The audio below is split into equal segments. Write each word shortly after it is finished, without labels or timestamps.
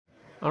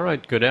All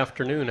right, good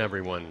afternoon,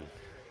 everyone.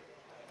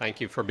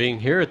 Thank you for being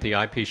here at the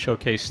IP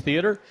Showcase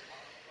Theater.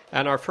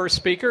 And our first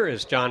speaker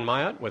is John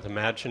Mailhot with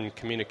Imagine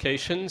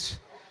Communications.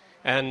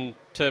 And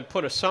to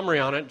put a summary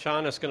on it,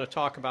 John is going to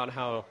talk about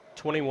how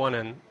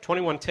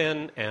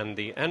 2110 and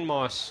the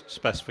NMOS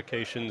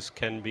specifications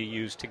can be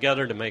used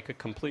together to make a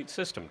complete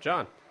system.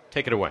 John,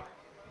 take it away.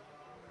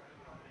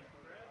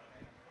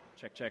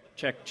 Check, check,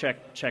 check,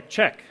 check, check,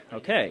 check.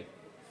 Okay.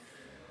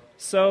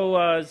 So,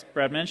 as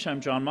Brad mentioned,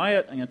 I'm John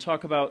Mailhot. I'm going to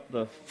talk about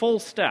the full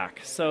stack.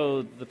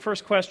 So the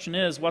first question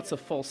is, what's a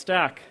full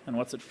stack and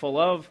what's it full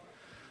of?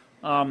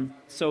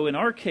 So in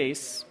our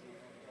case,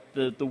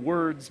 the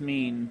words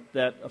mean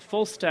that a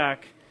full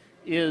stack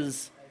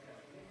is,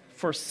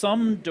 for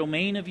some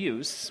domain of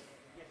use,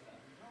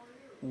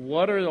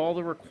 what are all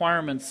the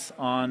requirements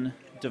on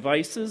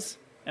devices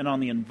and on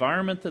the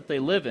environment that they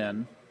live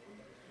in,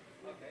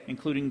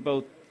 including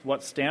both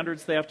what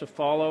standards they have to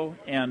follow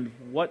and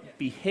what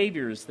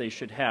behaviors they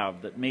should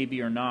have that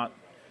maybe are not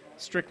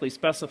strictly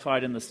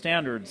specified in the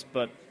standards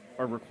but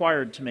are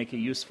required to make a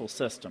useful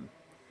system.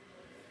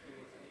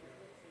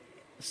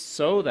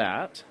 So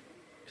that,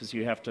 because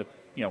you have to,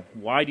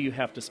 why do you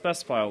have to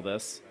specify all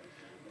this?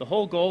 The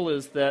whole goal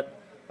is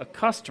that a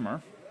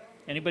customer,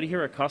 anybody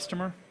here a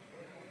customer?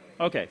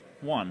 Okay,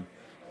 one.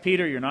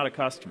 Peter, you're not a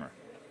customer.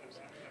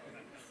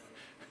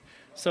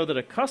 So that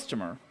a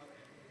customer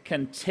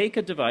can take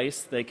a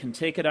device, they can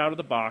take it out of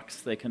the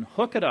box, they can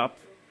hook it up,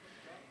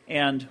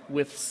 and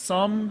with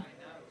some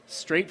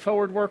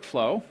straightforward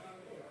workflow,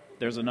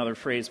 there's another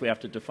phrase we have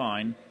to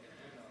define,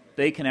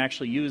 they can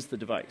actually use the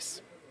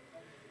device.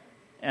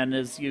 And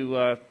as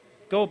you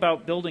go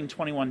about building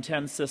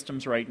 2110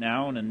 systems right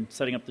now and in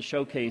setting up the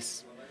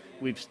showcase,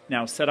 we've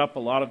now set up a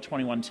lot of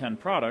 2110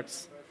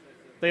 products.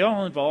 They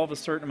all involve a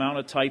certain amount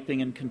of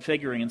typing and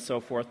configuring and so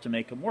forth to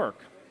make them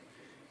work.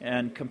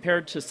 And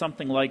compared to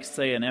something like,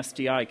 say, an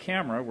SDI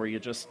camera, where you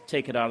just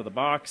take it out of the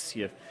box,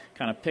 you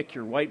kind of pick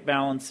your white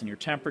balance and your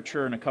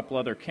temperature and a couple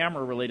other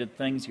camera-related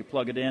things, you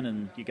plug it in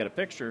and you get a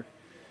picture.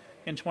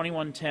 In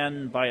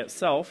 2110 by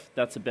itself,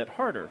 that's a bit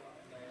harder.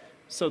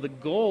 So the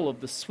goal of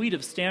the suite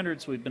of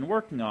standards we've been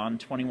working on,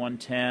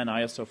 2110,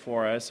 ISO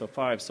 4, ISO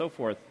 5, so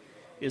forth,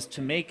 is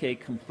to make a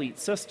complete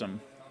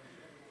system.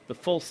 The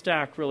full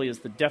stack really is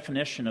the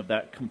definition of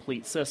that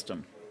complete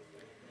system.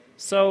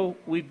 So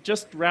we've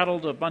just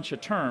rattled a bunch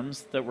of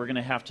terms that we're going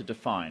to have to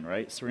define,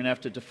 right? So we're going to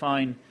have to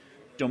define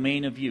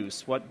domain of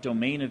use. What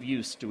domain of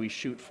use do we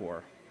shoot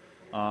for?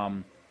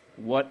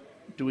 What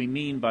do we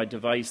mean by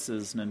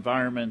devices and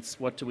environments?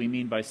 What do we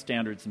mean by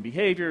standards and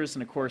behaviors?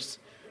 And of course,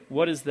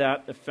 what is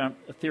that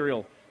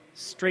ethereal,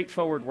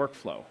 straightforward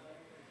workflow?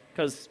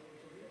 Because,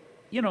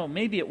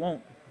 maybe it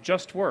won't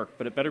just work,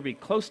 but it better be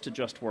close to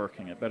just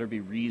working. It better be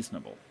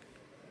reasonable.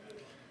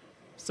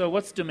 So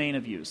what's domain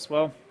of use?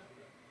 Well,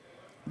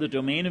 the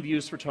domain of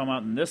use we're talking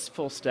about in this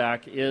full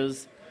stack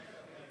is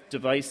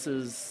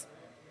devices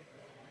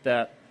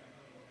that,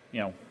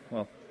 we're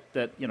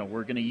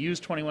going to use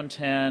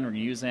 2110, we're going to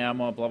use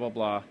AMMA, blah, blah,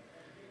 blah.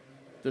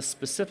 The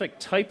specific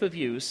type of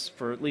use,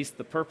 for at least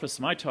the purpose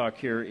of my talk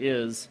here,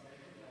 is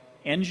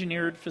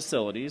engineered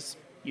facilities,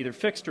 either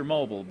fixed or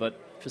mobile, but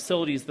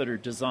facilities that are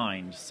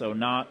designed. So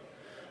not,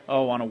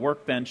 on a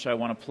workbench I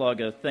want to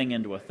plug a thing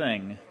into a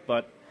thing,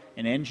 but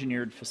an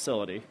engineered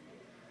facility.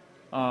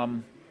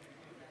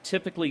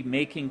 Typically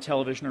making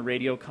television or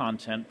radio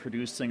content,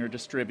 producing or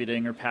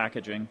distributing or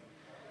packaging,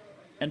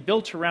 and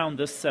built around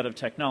this set of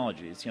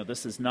technologies.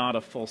 This is not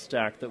a full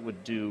stack that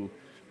would do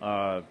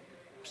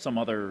some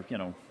other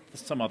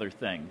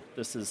thing.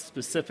 This is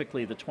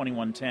specifically the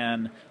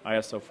 2110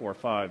 ISO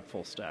 4.5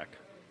 full stack.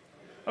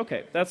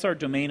 Okay, that's our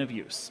domain of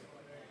use.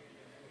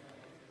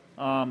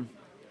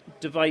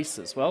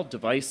 Devices. Well,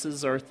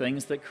 devices are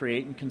things that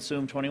create and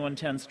consume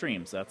 2110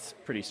 streams. That's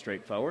pretty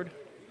straightforward.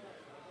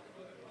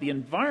 The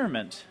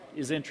environment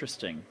is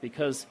interesting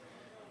because,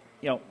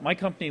 my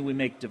company, we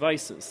make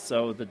devices.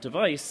 So the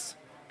device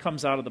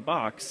comes out of the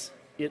box.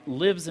 It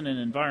lives in an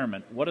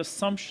environment. What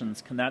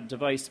assumptions can that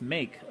device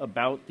make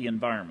about the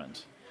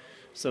environment?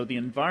 So the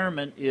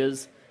environment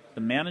is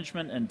the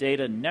management and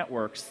data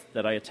networks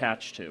that I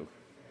attach to,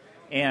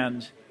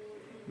 and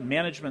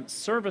management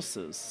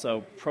services,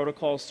 so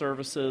protocol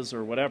services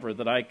or whatever,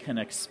 that I can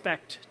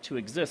expect to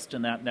exist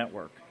in that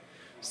network.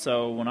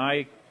 So when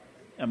I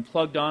am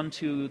plugged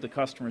onto the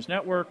customer's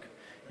network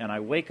and I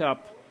wake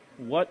up,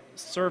 what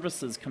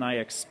services can I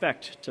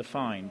expect to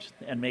find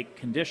and make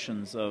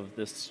conditions of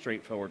this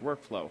straightforward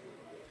workflow?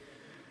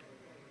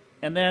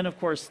 And then, of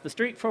course, the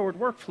straightforward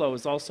workflow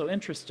is also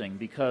interesting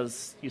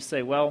because you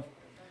say, well,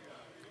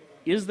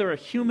 is there a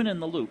human in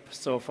the loop?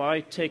 So if I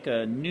take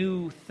a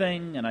new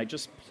thing and I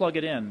just plug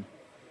it in,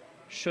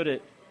 should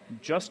it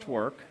just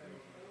work?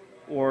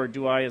 Or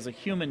do I, as a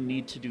human,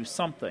 need to do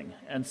something?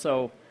 And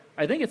so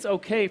I think it's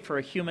okay for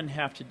a human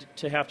have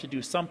to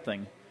do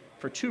something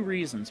for two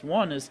reasons.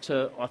 One is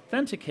to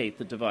authenticate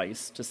the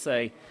device, to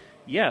say,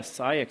 yes,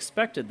 I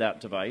expected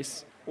that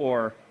device,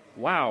 or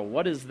wow,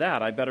 what is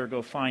that? I better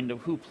go find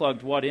who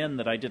plugged what in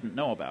that I didn't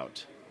know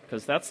about,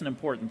 because that's an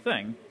important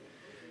thing.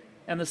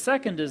 And the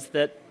second is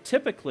that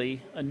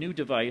typically a new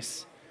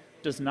device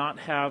does not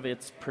have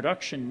its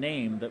production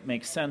name that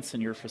makes sense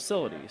in your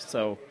facility.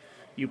 So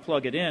you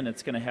plug it in,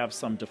 it's going to have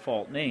some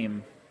default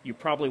name. You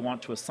probably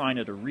want to assign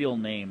it a real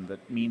name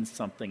that means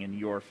something in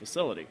your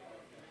facility.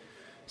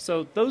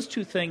 So those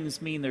two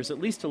things mean there's at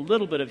least a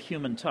little bit of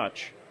human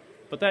touch,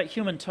 but that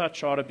human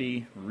touch ought to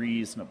be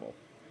reasonable.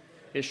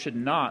 It should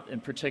not, in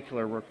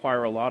particular,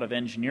 require a lot of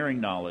engineering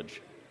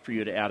knowledge for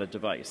you to add a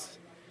device.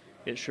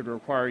 It should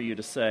require you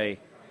to say,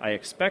 I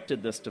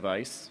expected this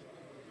device,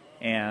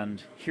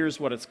 and here's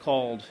what it's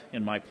called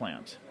in my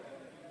plant.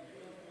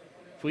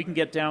 If we can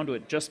get down to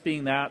it just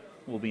being that,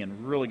 we'll be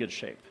in really good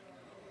shape.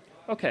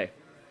 Okay,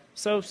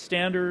 so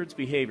standards,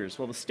 behaviors.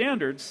 Well, the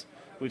standards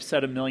we've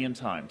said a million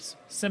times.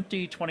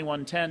 SMPTE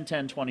 2110,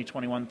 10, 20,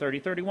 21, 30,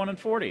 31, and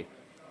 40.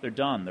 They're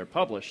done. They're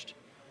published.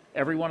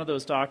 Every one of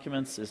those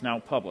documents is now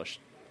published.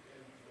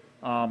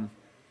 AMWA,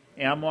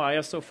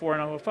 ISO 4,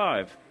 and ISO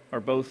 5 are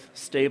both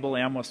stable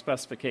AMWA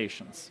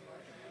specifications.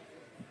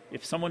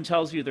 If someone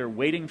tells you they're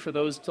waiting for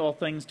those all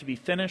things to be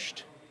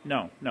finished,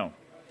 no.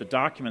 The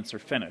documents are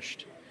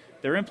finished.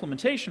 Their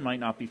implementation might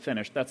not be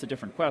finished. That's a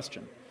different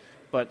question.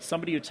 But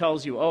somebody who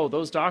tells you, oh,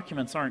 those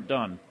documents aren't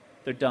done,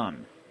 they're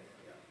done.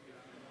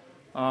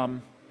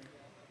 IEEE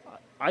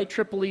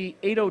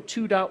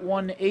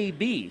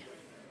 802.1ab.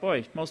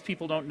 Boy, most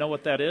people don't know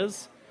what that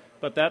is,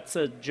 but that's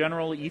a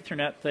general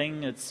Ethernet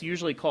thing. It's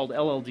usually called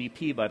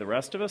LLDP by the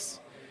rest of us,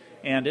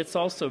 and it's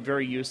also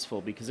very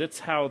useful because it's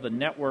how the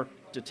network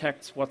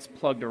detects what's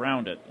plugged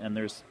around it, and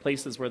there's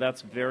places where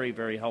that's very,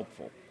 very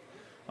helpful.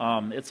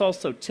 It's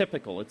also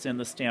typical. It's in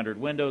the standard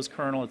Windows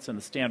kernel. It's in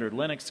the standard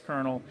Linux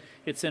kernel.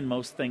 It's in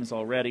most things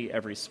already.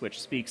 Every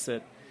switch speaks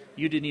it.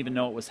 You didn't even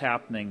know it was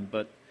happening,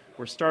 but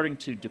we're starting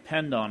to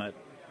depend on it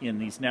in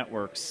these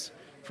networks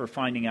for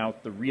finding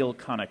out the real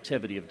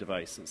connectivity of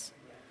devices.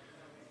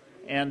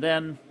 And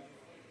then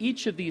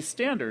each of these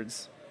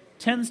standards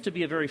tends to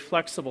be a very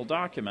flexible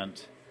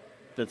document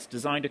that's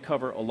designed to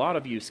cover a lot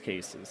of use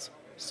cases.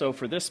 So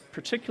for this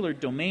particular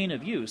domain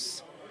of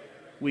use,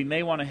 we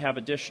may want to have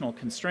additional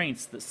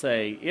constraints that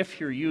say, if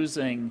you're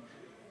using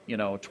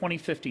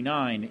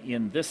 2059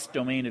 in this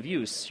domain of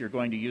use, you're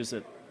going to use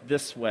it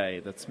this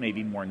way that's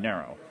maybe more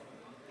narrow.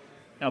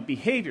 Now,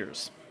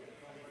 behaviors.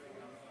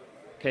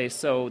 Okay,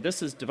 so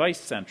this is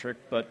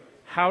device-centric, but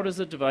how does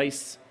a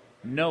device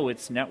know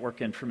its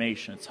network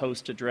information, its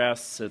host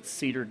address, its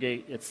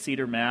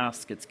CEDAR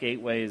mask, its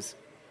gateways?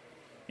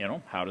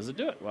 How does it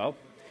do it? Well,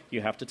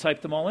 you have to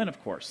type them all in,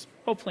 of course.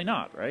 Hopefully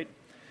not, right?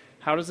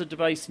 How does a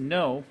device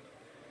know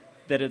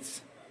that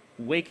it's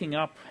waking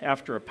up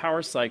after a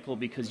power cycle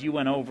because you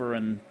went over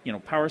and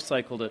power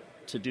cycled it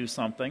to do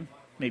something?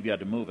 Maybe you had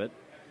to move it.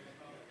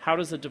 How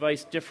does a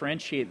device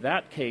differentiate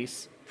that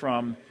case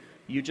from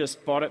you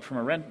just bought it from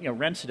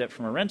rented it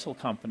from a rental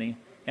company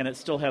and it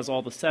still has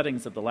all the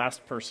settings of the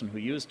last person who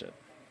used it?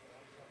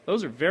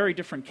 Those are very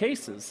different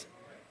cases.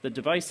 The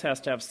device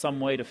has to have some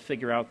way to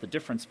figure out the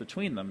difference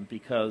between them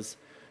because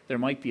there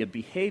might be a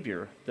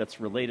behavior that's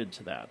related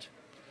to that.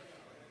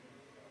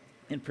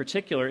 In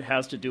particular, it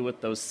has to do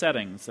with those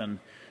settings, and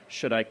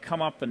should I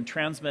come up and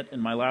transmit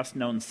in my last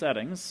known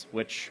settings,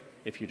 which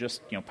if you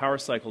just power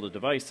cycled a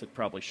device, it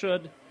probably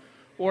should,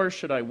 or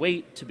should I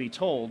wait to be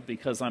told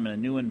because I'm in a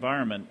new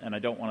environment and I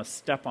don't want to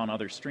step on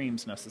other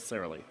streams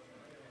necessarily?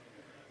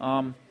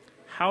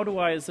 How do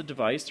I as a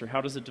device, or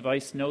how does a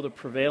device know the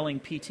prevailing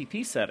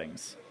PTP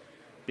settings?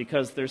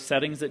 Because there's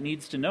settings it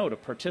needs to know to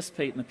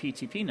participate in the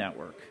PTP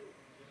network.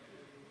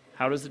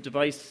 How does a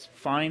device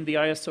find the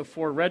ISO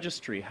 4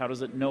 registry? How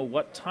does it know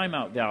what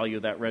timeout value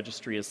that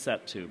registry is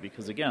set to?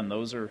 Because again,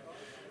 those are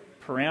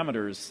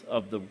parameters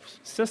of the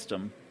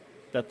system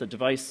that the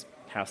device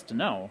has to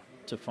know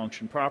to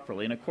function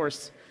properly. And of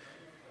course,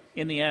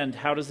 in the end,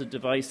 how does a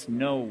device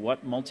know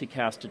what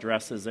multicast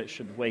addresses it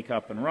should wake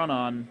up and run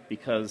on?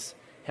 Because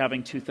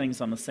having two things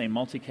on the same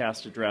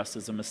multicast address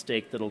is a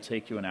mistake that'll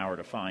take you an hour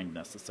to find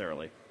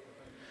necessarily.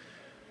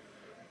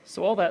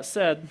 So all that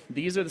said,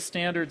 these are the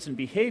standards and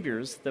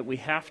behaviors that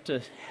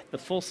the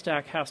full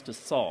stack has to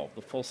solve.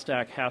 The full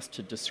stack has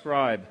to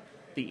describe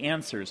the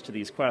answers to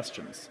these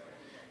questions.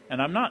 And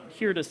I'm not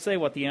here to say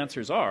what the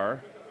answers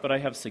are, but I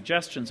have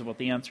suggestions of what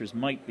the answers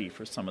might be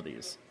for some of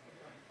these.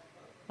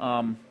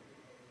 The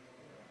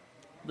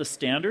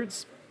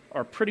standards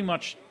are pretty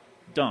much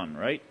done,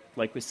 right?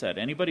 Like we said,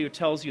 anybody who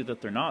tells you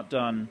that they're not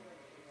done,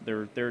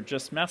 they're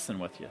just messing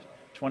with you.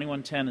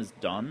 2110 is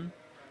done.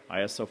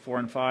 ISO 4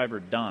 and 5 are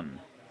done.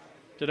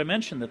 Did I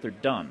mention that they're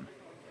done?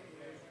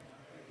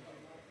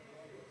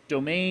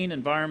 Domain,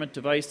 environment,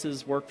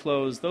 devices,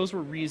 workflows, those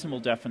were reasonable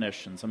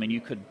definitions. I mean,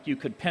 you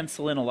could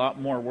pencil in a lot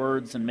more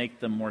words and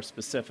make them more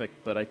specific,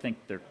 but I think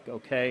they're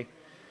okay.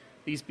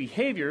 These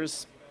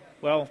behaviors,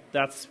 well,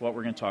 that's what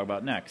we're going to talk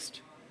about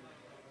next.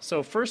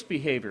 So first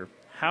behavior,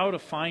 how to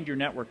find your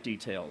network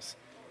details.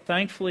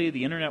 Thankfully,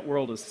 the internet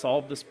world has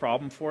solved this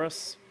problem for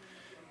us.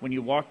 When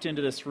you walked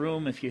into this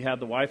room, if you had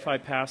the Wi-Fi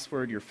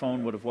password, your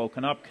phone would have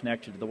woken up,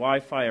 connected to the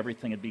Wi-Fi,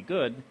 everything would be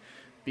good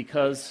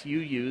because you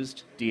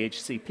used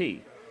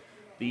DHCP.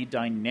 the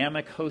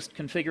dynamic host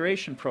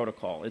configuration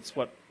protocol. It's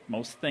what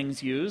most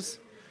things use.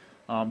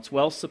 It's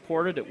well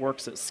supported. It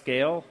works at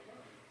scale.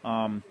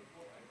 When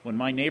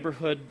my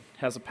neighborhood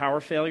has a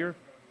power failure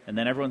and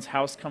then everyone's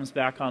house comes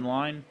back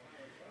online,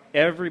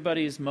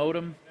 everybody's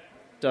modem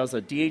does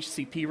a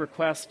DHCP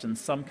request and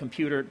some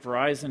computer at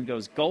Verizon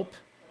goes gulp,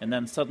 and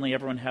then suddenly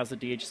everyone has a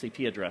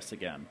DHCP address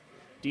again.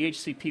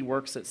 DHCP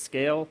works at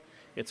scale.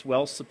 It's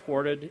well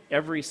supported.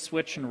 Every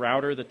switch and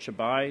router that you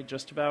buy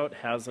just about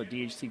has a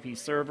DHCP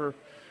server,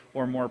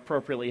 or more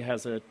appropriately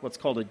has what's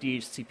called a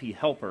DHCP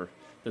helper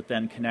that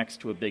then connects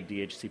to a big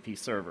DHCP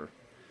server.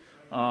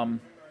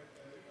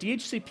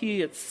 DHCP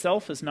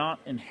itself is not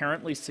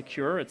inherently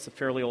secure. It's a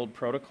fairly old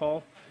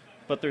protocol,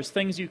 but there's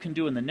things you can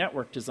do in the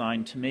network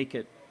design to make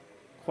it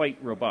quite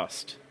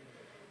robust.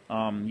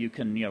 You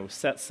can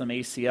set some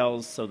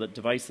ACLs so that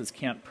devices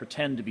can't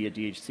pretend to be a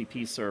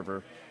DHCP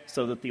server,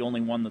 so that the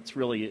only one that's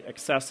really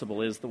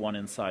accessible is the one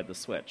inside the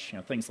switch,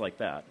 things like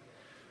that.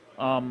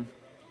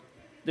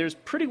 There's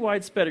pretty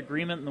widespread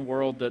agreement in the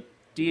world that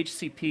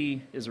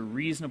DHCP is a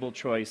reasonable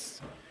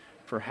choice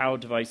for how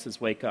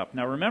devices wake up.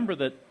 Now remember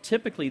that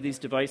typically these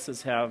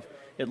devices have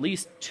at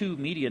least two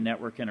media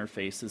network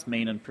interfaces,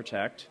 main and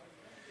protect,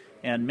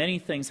 and many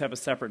things have a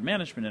separate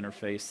management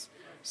interface.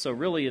 So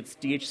really it's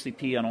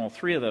DHCP on all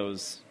three of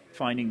those,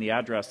 finding the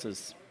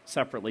addresses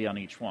separately on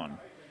each one.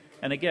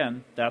 And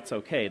again, that's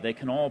okay. They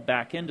can all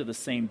back into the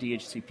same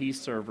DHCP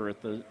server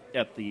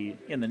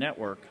in the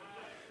network,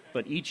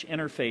 but each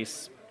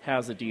interface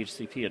has a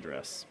DHCP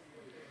address.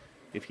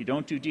 If you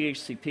don't do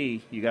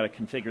DHCP, you got to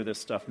configure this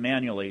stuff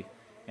manually,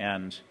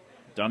 and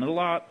done it a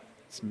lot.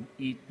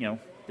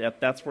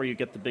 That's where you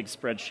get the big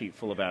spreadsheet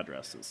full of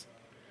addresses.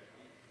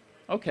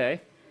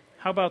 Okay,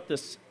 how about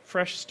this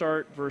fresh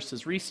start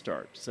versus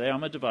restart? Say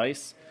I'm a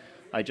device,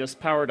 I just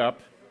powered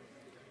up.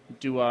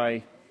 Do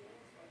I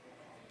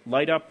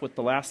light up with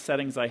the last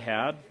settings I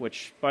had?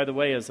 Which, by the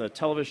way, as a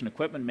television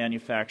equipment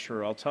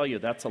manufacturer, I'll tell you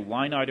that's a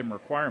line item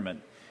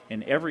requirement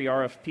in every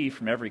RFP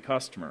from every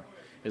customer,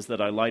 is that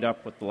I light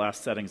up with the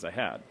last settings I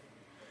had.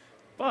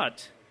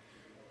 But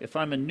if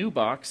I'm a new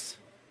box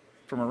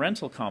from a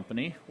rental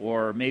company,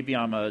 or maybe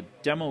I'm a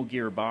demo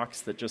gear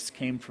box that just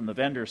came from the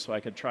vendor so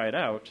I could try it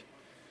out,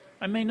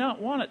 I may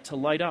not want it to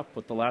light up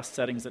with the last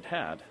settings it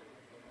had.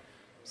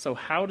 So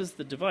how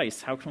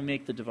can we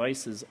make the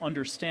devices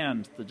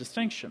understand the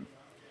distinction?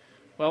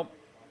 Well,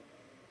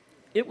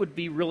 it would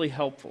be really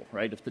helpful,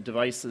 right, if the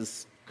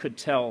devices could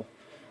tell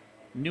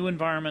new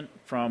environment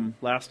from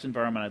last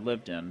environment I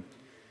lived in.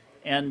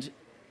 And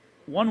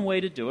one way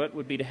to do it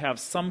would be to have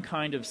some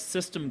kind of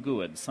system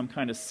GUID, some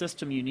kind of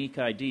system unique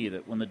ID,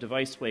 that when the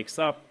device wakes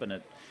up and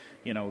it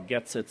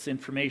gets its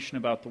information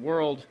about the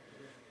world,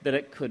 that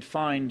it could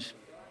find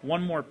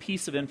one more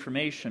piece of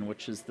information,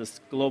 which is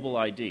this global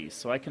ID.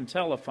 So I can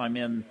tell if I'm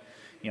in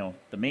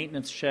the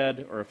maintenance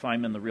shed, or if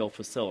I'm in the real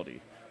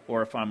facility,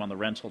 or if I'm on the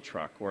rental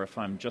truck, or if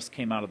I'm just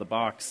came out of the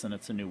box and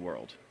it's a new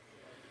world.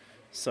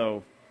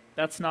 So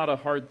that's not a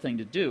hard thing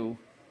to do.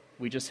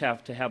 We just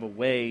have to have a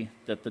way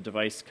that the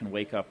device can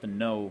wake up and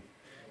know,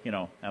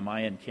 am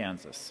I in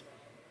Kansas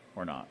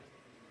or not?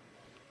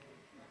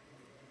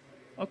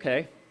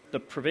 Okay, the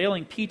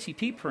prevailing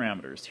PTP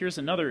parameters. Here's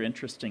another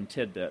interesting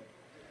tidbit.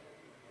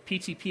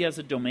 PTP has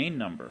a domain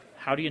number.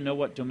 How do you know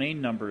what domain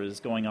number is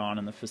going on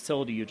in the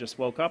facility you just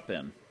woke up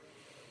in?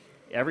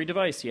 Every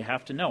device, you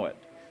have to know it.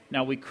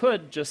 Now, we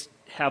could just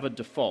have a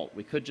default.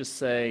 We could just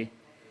say,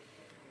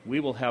 we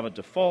will have a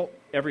default.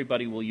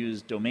 Everybody will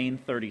use domain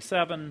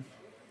 37.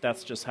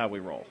 That's just how we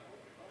roll.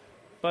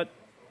 But,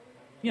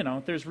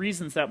 there's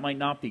reasons that might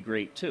not be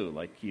great, too.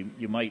 Like,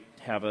 you might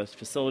have a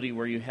facility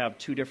where you have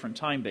two different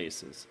time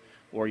bases,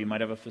 or you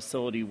might have a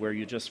facility where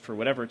you just, for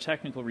whatever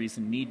technical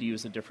reason, need to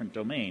use a different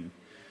domain.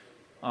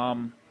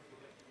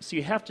 So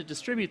you have to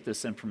distribute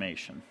this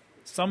information.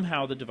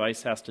 Somehow the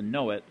device has to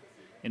know it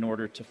in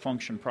order to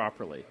function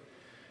properly.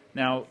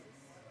 Now,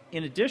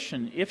 in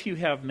addition, if you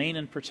have main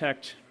and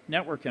protect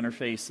network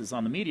interfaces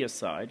on the media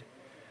side,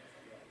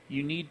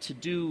 you need to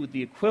do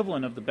the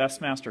equivalent of the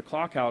best master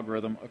clock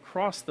algorithm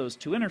across those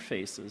two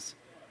interfaces,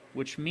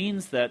 which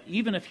means that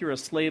even if you're a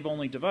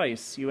slave-only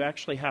device, you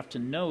actually have to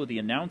know the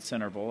announce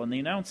interval and the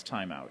announce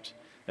timeout.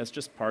 That's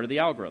just part of the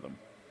algorithm.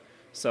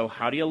 So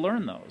how do you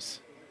learn those?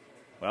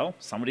 Well,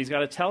 somebody's got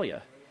to tell you.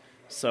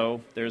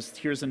 So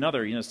here's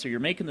another, so you're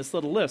making this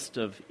little list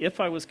of, if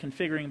I was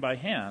configuring by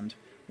hand,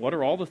 what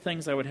are all the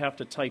things I would have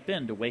to type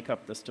in to wake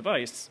up this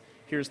device?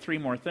 Here's 3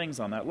 more things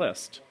on that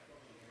list.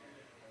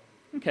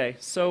 Okay,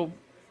 so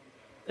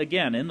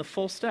again, in the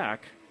full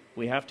stack,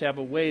 we have to have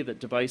a way that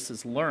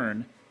devices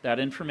learn that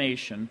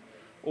information,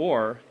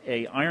 or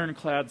a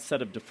ironclad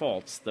set of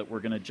defaults that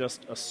we're going to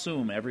just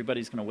assume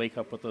everybody's going to wake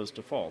up with those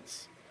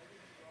defaults.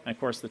 And of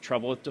course, the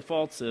trouble with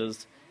defaults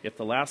is, if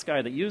the last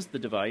guy that used the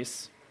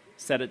device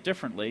said it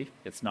differently,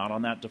 it's not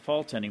on that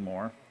default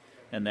anymore,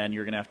 and then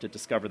you're going to have to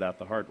discover that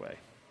the hard way.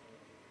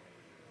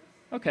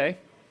 Okay,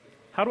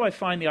 how do I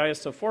find the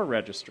ISO4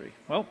 registry?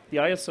 Well, the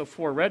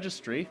ISO4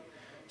 registry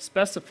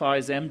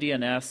specifies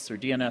MDNS or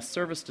DNS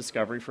service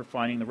discovery for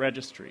finding the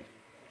registry.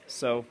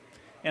 So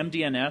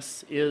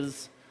MDNS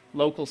is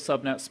local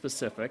subnet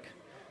specific.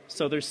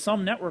 So there's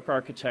some network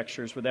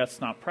architectures where that's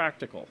not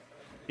practical,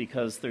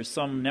 because there's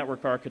some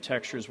network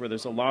architectures where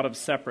there's a lot of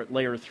separate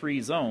layer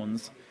 3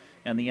 zones,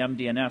 and the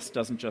MDNS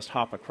doesn't just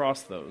hop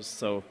across those.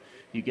 So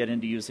you get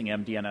into using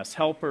MDNS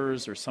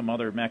helpers or some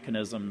other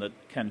mechanism that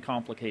can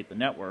complicate the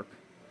network.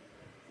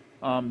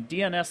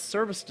 DNS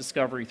service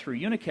discovery through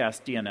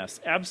unicast DNS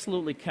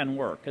absolutely can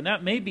work, and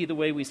that may be the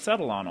way we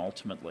settle on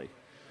ultimately.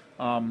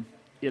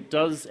 It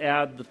does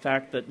add the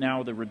fact that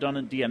now the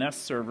redundant DNS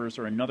servers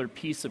are another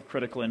piece of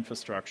critical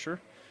infrastructure,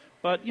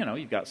 but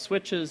you've got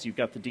switches, you've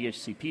got the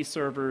DHCP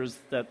servers.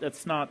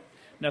 That's not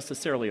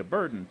necessarily a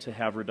burden to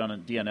have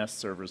redundant DNS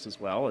servers as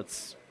well.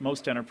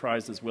 Most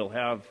enterprises will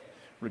have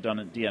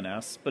redundant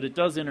DNS, but it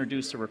does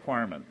introduce a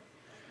requirement.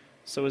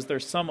 So is there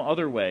some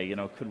other way,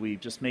 could we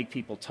just make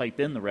people type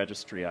in the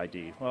registry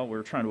ID? Well,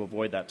 we're trying to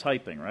avoid that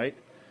typing, right?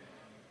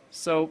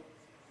 So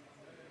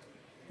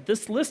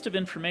this list of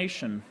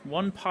information,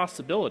 one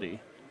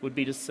possibility would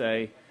be to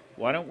say,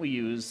 why don't we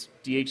use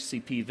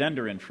DHCP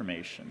vendor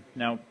information?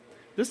 Now,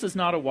 this is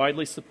not a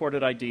widely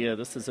supported idea.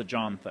 This is a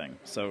John thing.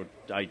 So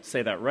I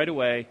say that right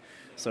away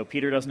so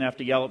Peter doesn't have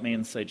to yell at me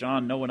and say,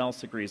 John, no one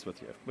else agrees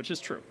with you, which is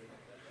true.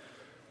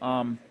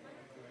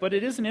 But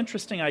it is an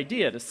interesting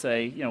idea to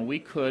say, we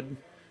could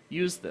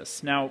use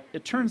this. Now,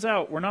 it turns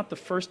out we're not the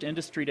first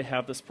industry to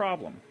have this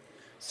problem.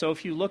 So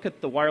if you look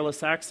at the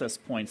wireless access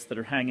points that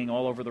are hanging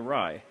all over the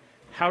RAI,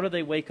 how do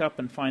they wake up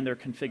and find their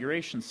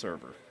configuration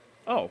server?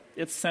 Oh,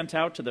 it's sent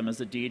out to them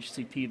as a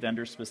DHCP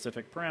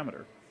vendor-specific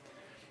parameter.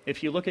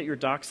 If you look at your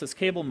DOCSIS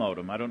cable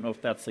modem, I don't know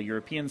if that's a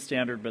European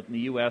standard, but in the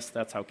US,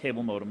 that's how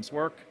cable modems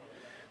work.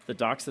 The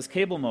DOCSIS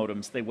cable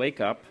modems, they wake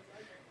up,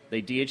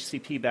 they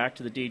DHCP back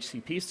to the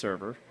DHCP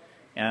server,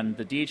 and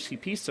the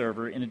DHCP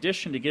server, in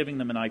addition to giving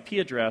them an IP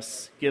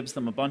address, gives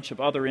them a bunch of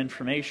other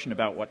information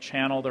about what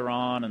channel they're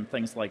on and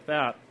things like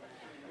that,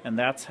 and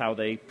that's how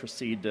they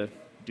proceed to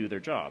do their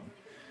job.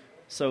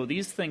 So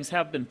these things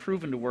have been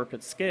proven to work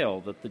at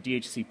scale, that the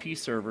DHCP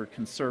server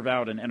can serve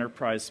out an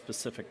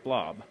enterprise-specific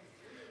blob.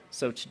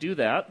 So to do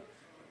that,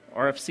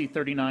 RFC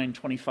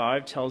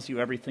 3925 tells you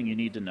everything you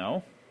need to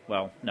know.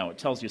 Well, no, it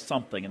tells you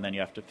something, and then you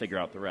have to figure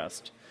out the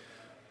rest.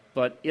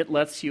 But it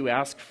lets you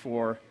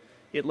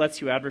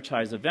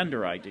advertise a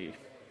vendor ID.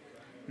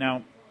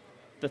 Now,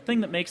 the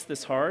thing that makes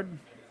this hard,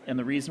 and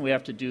the reason we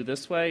have to do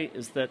this way,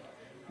 is that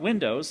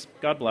Windows,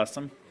 God bless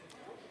them,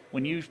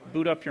 when you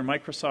boot up your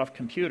Microsoft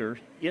computer,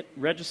 it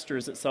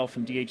registers itself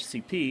in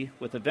DHCP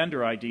with a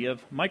vendor ID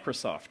of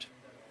Microsoft.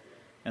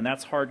 And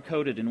that's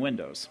hard-coded in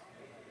Windows.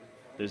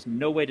 There's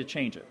no way to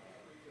change it.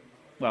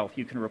 Well,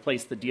 you can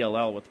replace the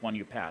DLL with one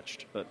you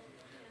patched, but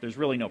there's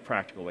really no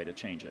practical way to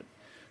change it.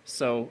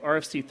 So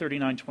RFC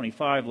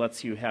 3925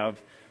 lets you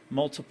have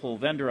multiple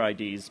vendor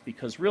IDs,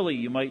 because really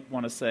you might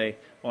want to say,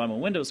 well, I'm a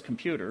Windows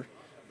computer,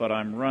 but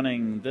I'm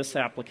running this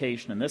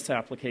application and this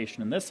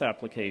application and this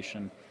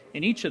application,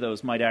 and each of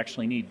those might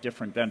actually need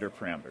different vendor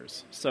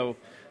parameters. So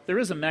there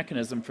is a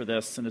mechanism for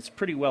this, and it's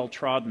pretty well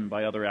trodden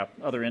by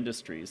other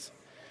industries.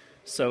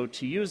 So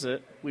to use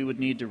it, we would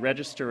need to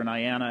register an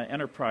IANA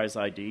enterprise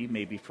ID,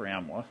 maybe for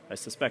AMWA. I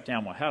suspect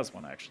AMWA has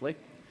one, actually.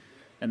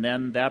 And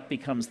then that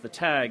becomes the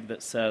tag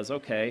that says,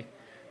 okay,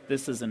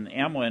 this is an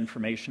AMWA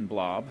information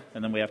blob,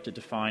 and then we have to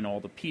define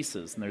all the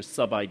pieces, and there's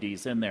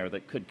sub-IDs in there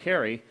that could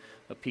carry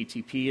a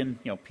PTP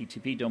and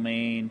PTP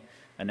domain,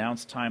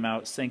 announced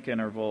timeout, sync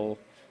interval,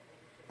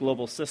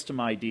 global system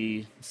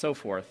ID, and so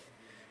forth,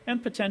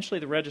 and potentially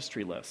the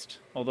registry list.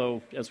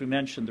 Although, as we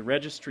mentioned, the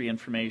registry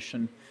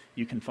information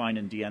you can find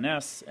in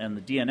DNS, and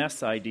the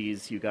DNS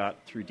IDs you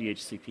got through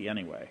DHCP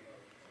anyway.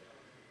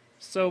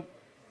 So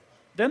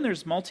then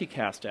there's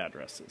multicast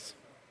addresses.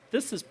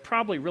 This is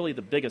probably really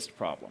the biggest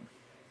problem,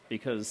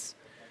 because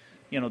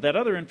that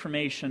other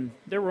information,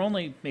 there were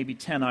only maybe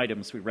 10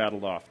 items we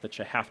rattled off that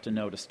you have to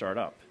know to start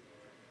up.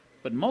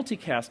 But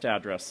multicast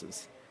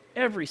addresses,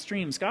 every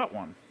stream's got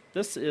one.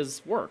 This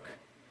is work.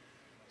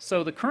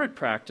 So the current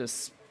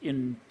practice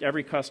in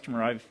every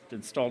customer I've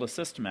installed a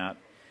system at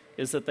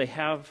is that they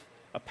have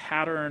a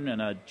pattern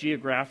and a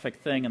geographic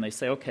thing, and they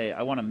say, okay,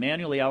 I want to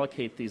manually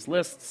allocate these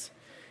lists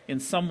in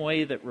some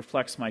way that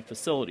reflects my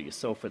facility.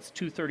 So if it's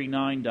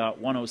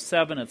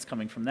 239.107, it's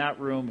coming from that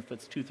room. If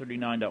it's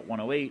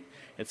 239.108,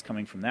 it's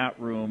coming from that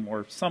room,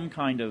 or some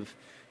kind of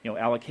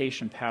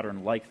allocation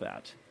pattern like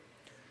that.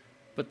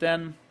 But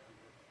then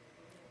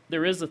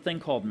there is a thing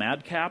called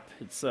MADCAP.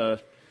 It's an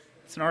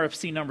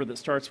RFC number that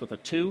starts with a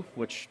 2,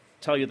 which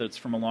tell you that it's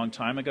from a long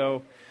time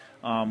ago.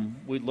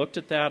 We looked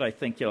at that. I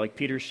think, like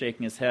Peter's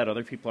shaking his head.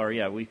 Other people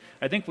are,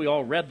 I think we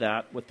all read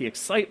that with the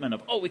excitement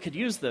of, oh, we could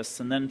use this,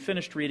 and then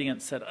finished reading it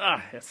and said,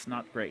 it's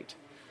not great.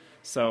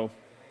 So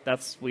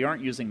we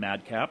aren't using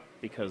MADCAP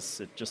because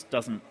it just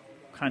doesn't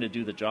kind of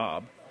do the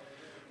job.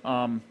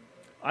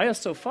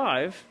 ISO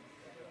 5,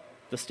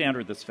 the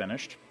standard that's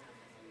finished,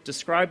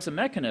 describes a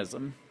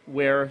mechanism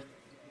where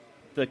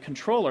the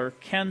controller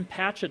can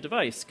patch a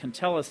device, can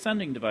tell a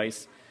sending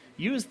device,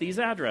 use these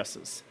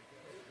addresses.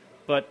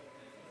 But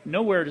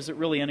nowhere does it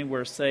really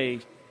anywhere say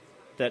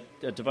that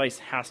a device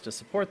has to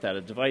support that.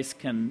 A device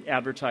can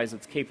advertise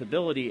its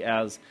capability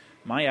as,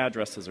 my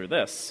addresses are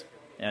this,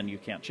 and you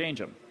can't change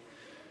them.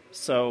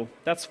 So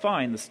that's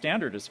fine, the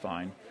standard is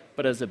fine,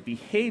 but as a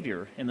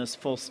behavior in this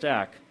full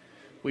stack,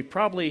 we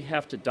probably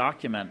have to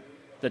document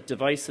that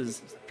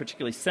devices,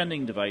 particularly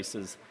sending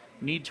devices,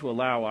 need to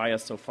allow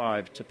ISO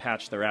 5 to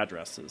patch their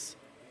addresses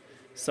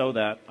so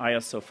that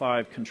ISO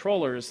 5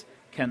 controllers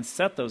can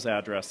set those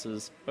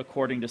addresses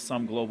according to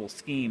some global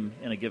scheme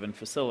in a given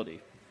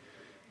facility.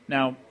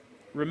 Now,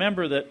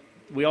 remember that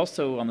we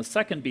also, on the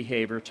second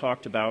behavior,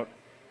 talked about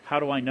how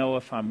do I know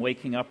if I'm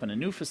waking up in a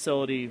new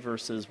facility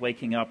versus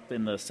waking up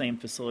in the same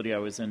facility I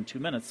was in 2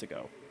 minutes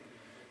ago.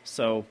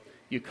 So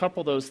you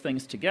couple those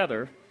things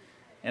together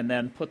and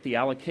then put the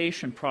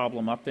allocation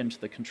problem up into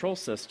the control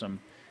system.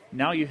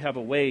 Now you have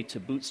a way to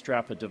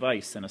bootstrap a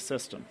device in a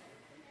system.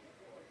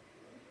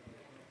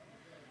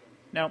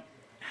 Now,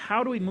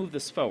 how do we move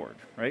this forward,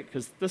 right?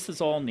 Because this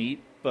is all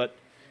neat, but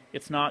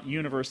it's not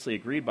universally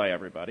agreed by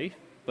everybody,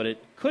 but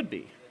it could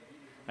be.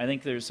 I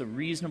think there's a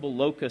reasonable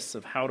locus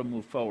of how to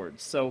move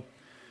forward. So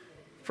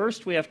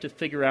first we have to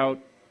figure out,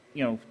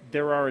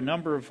 there are a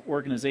number of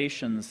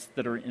organizations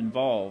that are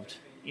involved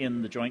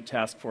in the Joint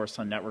Task Force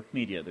on Network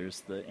Media.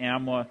 There's the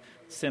AMWA,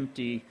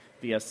 SMPTE,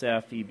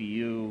 VSF,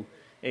 EBU,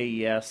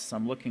 AES.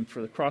 I'm looking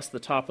for across the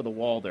top of the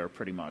wall there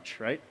pretty much,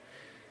 right?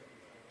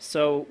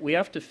 So we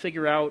have to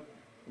figure out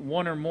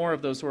one or more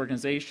of those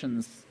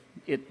organizations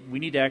we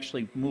need to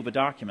actually move a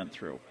document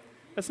through.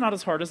 That's not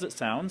as hard as it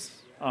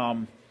sounds.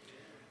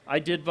 I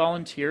did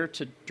volunteer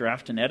to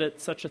draft and edit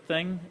such a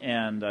thing,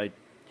 and I'm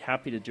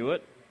happy to do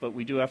it, but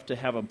we do have to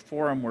have a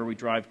forum where we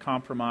drive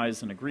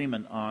compromise and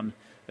agreement on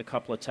a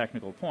couple of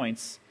technical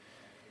points,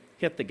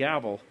 hit the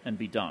gavel, and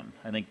be done.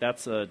 I think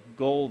that's a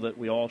goal that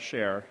we all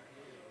share,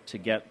 to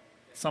get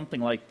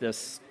something like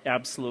this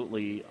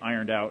absolutely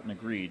ironed out and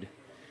agreed.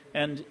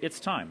 And it's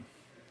time.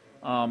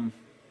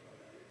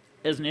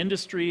 As an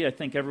industry, I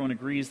think everyone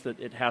agrees that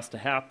it has to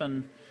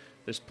happen.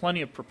 There's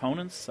plenty of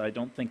proponents. I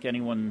don't think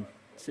anyone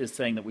is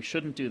saying that we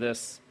shouldn't do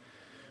this.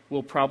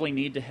 We'll probably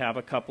need to have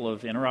a couple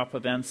of interop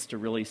events to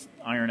really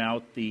iron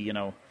out the,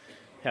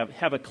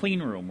 have a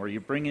clean room where you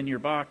bring in your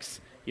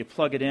box, you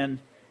plug it in,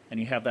 and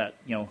you have that,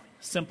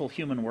 simple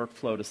human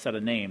workflow to set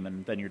a name,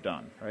 and then you're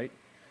done, right?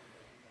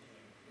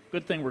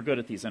 Good thing we're good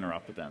at these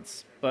interop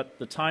events. But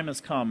the time has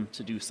come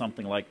to do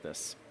something like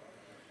this.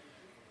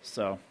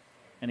 So,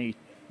 any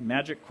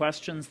magic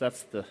questions?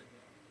 That's the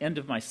end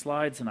of my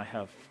slides, and I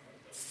have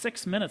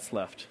 6 minutes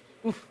left.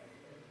 Oof.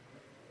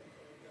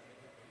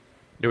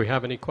 Do we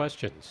have any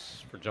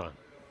questions for John?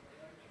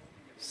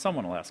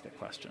 Someone will ask a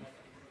question.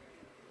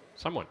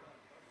 Someone.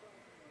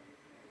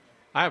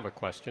 I have a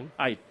question.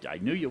 I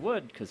knew you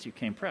would because you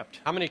came prepped.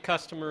 How many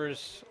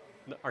customers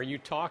are you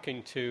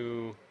talking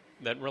to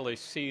that really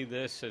see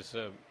this as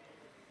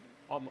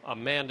a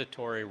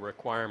mandatory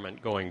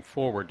requirement going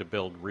forward to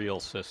build real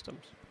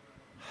systems?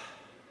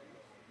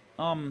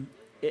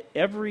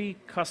 Every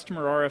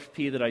customer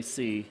RFP that I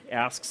see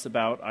asks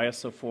about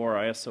ISO 4,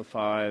 ISO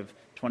 5,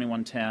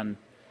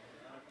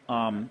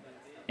 2110.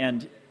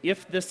 And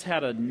if this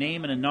had a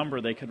name and a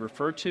number they could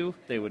refer to,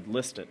 they would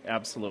list it,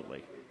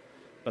 absolutely.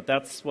 But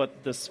that's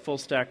what this full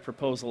stack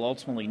proposal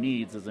ultimately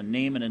needs, is a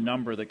name and a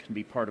number that can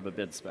be part of a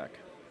bid spec.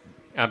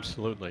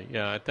 Absolutely.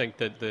 Yeah, I think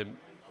that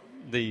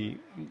the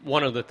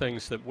one of the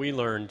things that we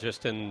learned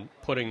just in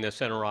putting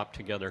this interop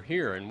together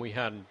here, and we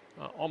had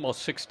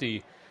almost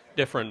 60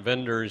 different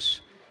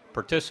vendors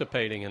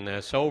participating in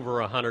this,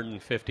 over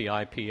 150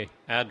 IP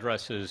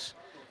addresses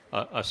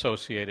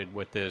associated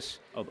with this.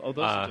 Oh, those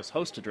are just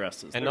host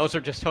addresses. And those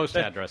are just host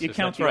addresses. You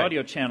count the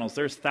audio channels,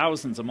 there's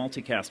thousands of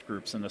multicast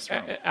groups in this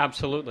room.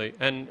 Absolutely.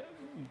 And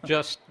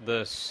just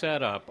the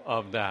setup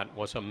of that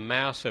was a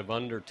massive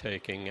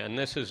undertaking, and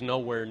this is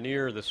nowhere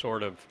near the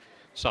sort of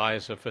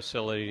size of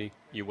facility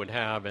you would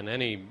have in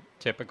any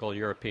typical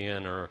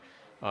European or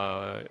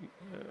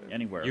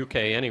anywhere. UK,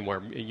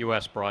 anywhere,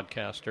 US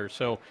broadcaster.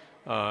 So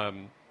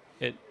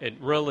it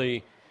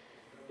really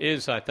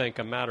is, I think,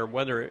 a matter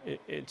whether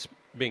it's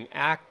being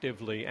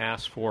actively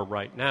asked for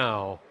right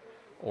now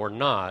or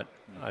not.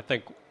 I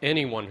think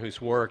anyone who's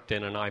worked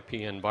in an IP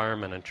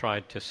environment and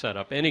tried to set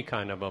up any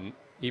kind of a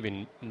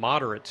even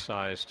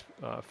moderate-sized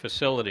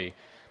facility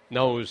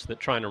knows that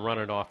trying to run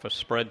it off of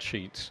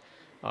spreadsheets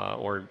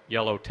or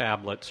yellow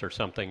tablets or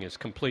something is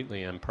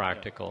completely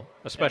impractical,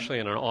 especially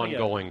in an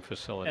ongoing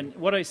facility. And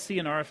what I see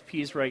in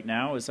RFPs right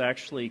now is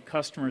actually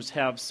customers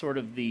have sort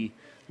of the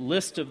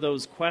list of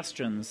those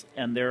questions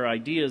and their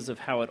ideas of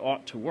how it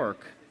ought to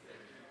work,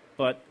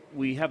 but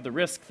we have the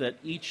risk that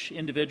each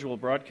individual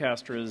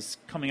broadcaster is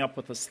coming up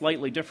with a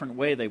slightly different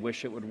way they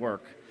wish it would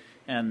work,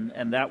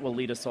 and that will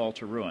lead us all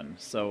to ruin.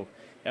 So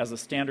as a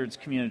standards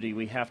community,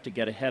 we have to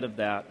get ahead of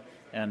that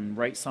and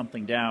write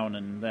something down,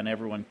 and then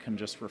everyone can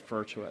just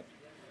refer to it.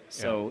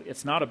 So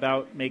it's not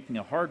about making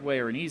a hard way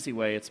or an easy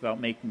way, it's about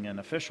making an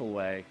official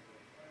way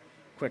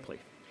quickly.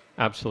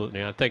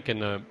 Absolutely. I think in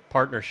the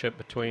partnership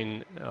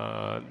between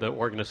the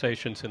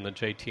organizations in the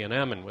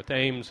JTNM and with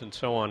Ames and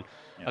so on,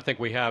 Yeah. I think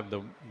we have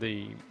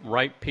the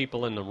right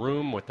people in the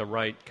room with the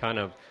right kind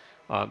of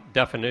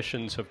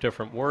definitions of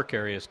different work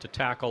areas to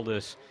tackle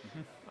this.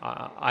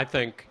 I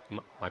think,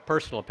 my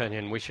personal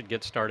opinion, we should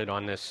get started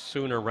on this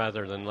sooner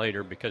rather than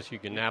later because you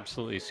can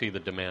absolutely see the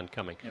demand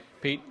coming. Yep.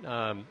 Pete,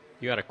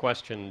 you had a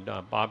question.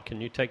 Bob, can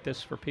you take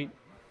this for Pete?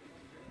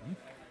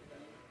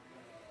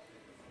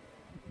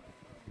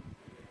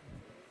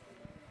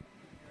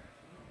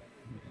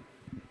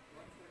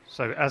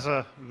 So, as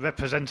a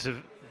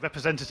representative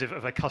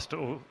of a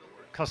customer,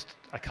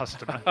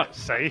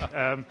 say,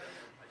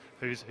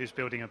 who's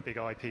building a big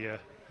IP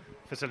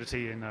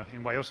facility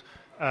in Wales,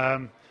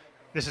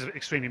 this is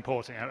extremely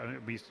important.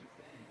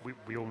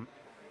 We all,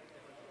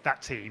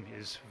 that team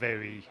is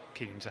very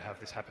keen to have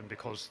this happen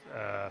because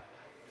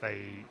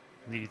they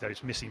need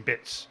those missing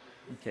bits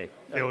Okay.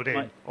 filled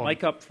in.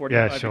 Mic up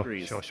 45 sure,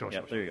 degrees. Sure.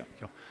 There you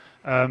go.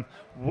 Sure.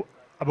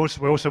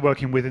 We're also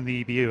working within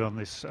the EBU on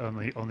this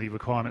on the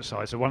requirement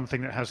side. So one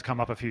thing that has come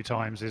up a few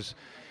times is,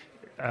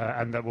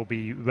 and that will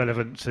be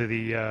relevant to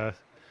the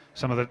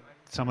some of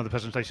the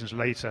presentations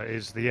later,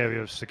 is the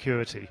area of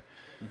security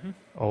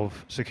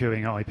of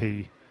securing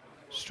IP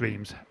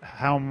streams.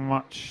 How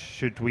much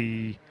should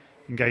we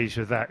engage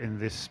with that in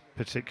this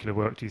particular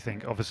work? Do you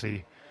think?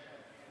 Obviously,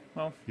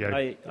 Well,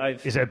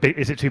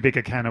 is it too big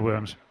a can of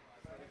worms?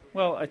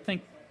 Well, I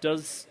think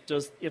does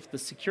if the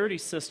security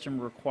system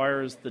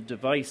requires the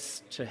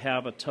device to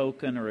have a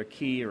token or a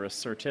key or a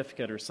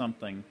certificate or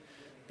something,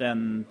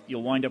 then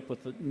you'll wind up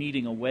with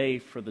needing a way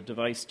for the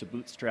device to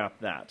bootstrap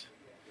that.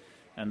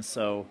 And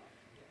so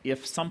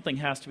if something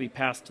has to be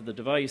passed to the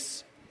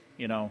device,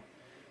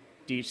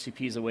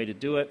 DHCP is a way to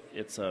do it.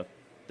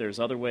 There's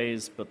other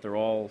ways, but they're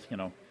all,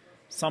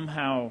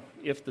 somehow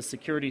if the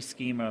security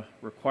schema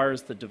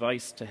requires the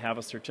device to have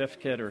a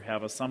certificate or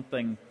have a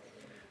something,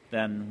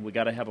 then we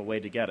got to have a way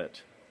to get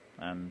it.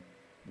 And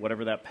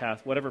whatever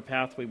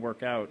path we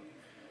work out,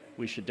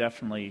 we should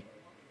definitely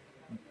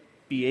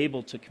be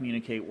able to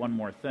communicate one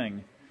more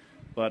thing.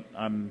 But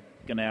I'm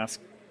going to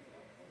ask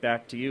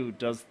back to you,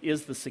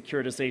 is the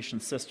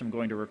securitization system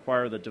going to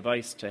require the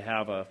device to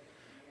have a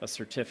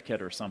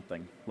certificate or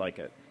something like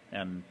it?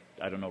 And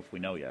I don't know if we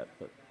know yet,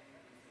 but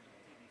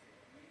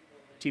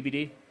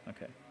TBD?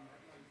 Okay.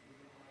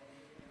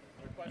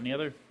 Any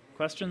other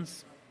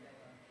questions?